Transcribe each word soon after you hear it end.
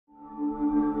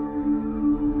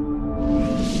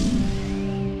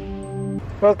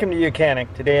Welcome to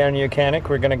YOUCANIC. Today on YOUCANIC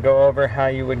we're going to go over how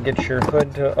you would get your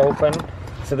hood to open.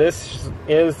 So this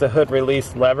is the hood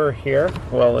release lever here.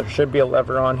 Well, there should be a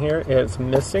lever on here. It's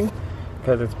missing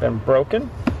because it's been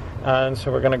broken. And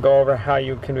so we're going to go over how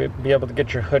you can be able to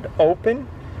get your hood open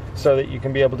so that you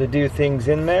can be able to do things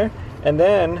in there. And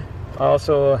then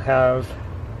also have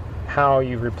how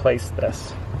you replace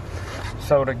this.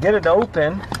 So to get it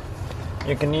open,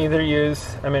 you can either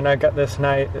use, I got this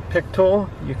pick tool.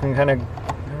 You can kind of,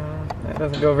 that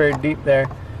doesn't go very deep there.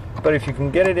 But if you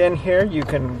can get it in here, you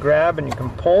can grab and you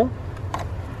can pull.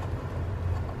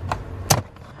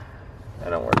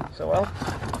 That don't work so well.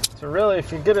 So really,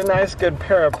 if you get a nice good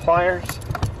pair of pliers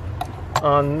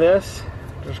on this,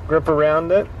 just grip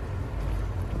around it.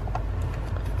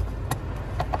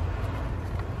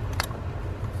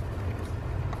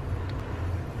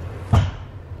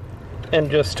 And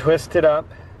just twist it up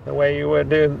the way you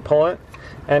would pull it.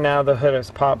 And now the hood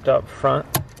is popped up front.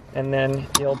 And then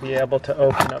you'll be able to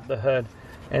open up the hood.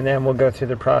 And then we'll go through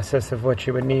the process of what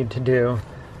you would need to do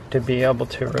to be able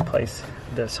to replace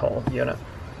this whole unit.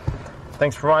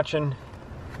 Thanks for watching.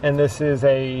 And this is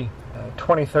a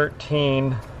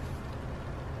 2013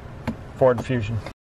 Ford Fusion.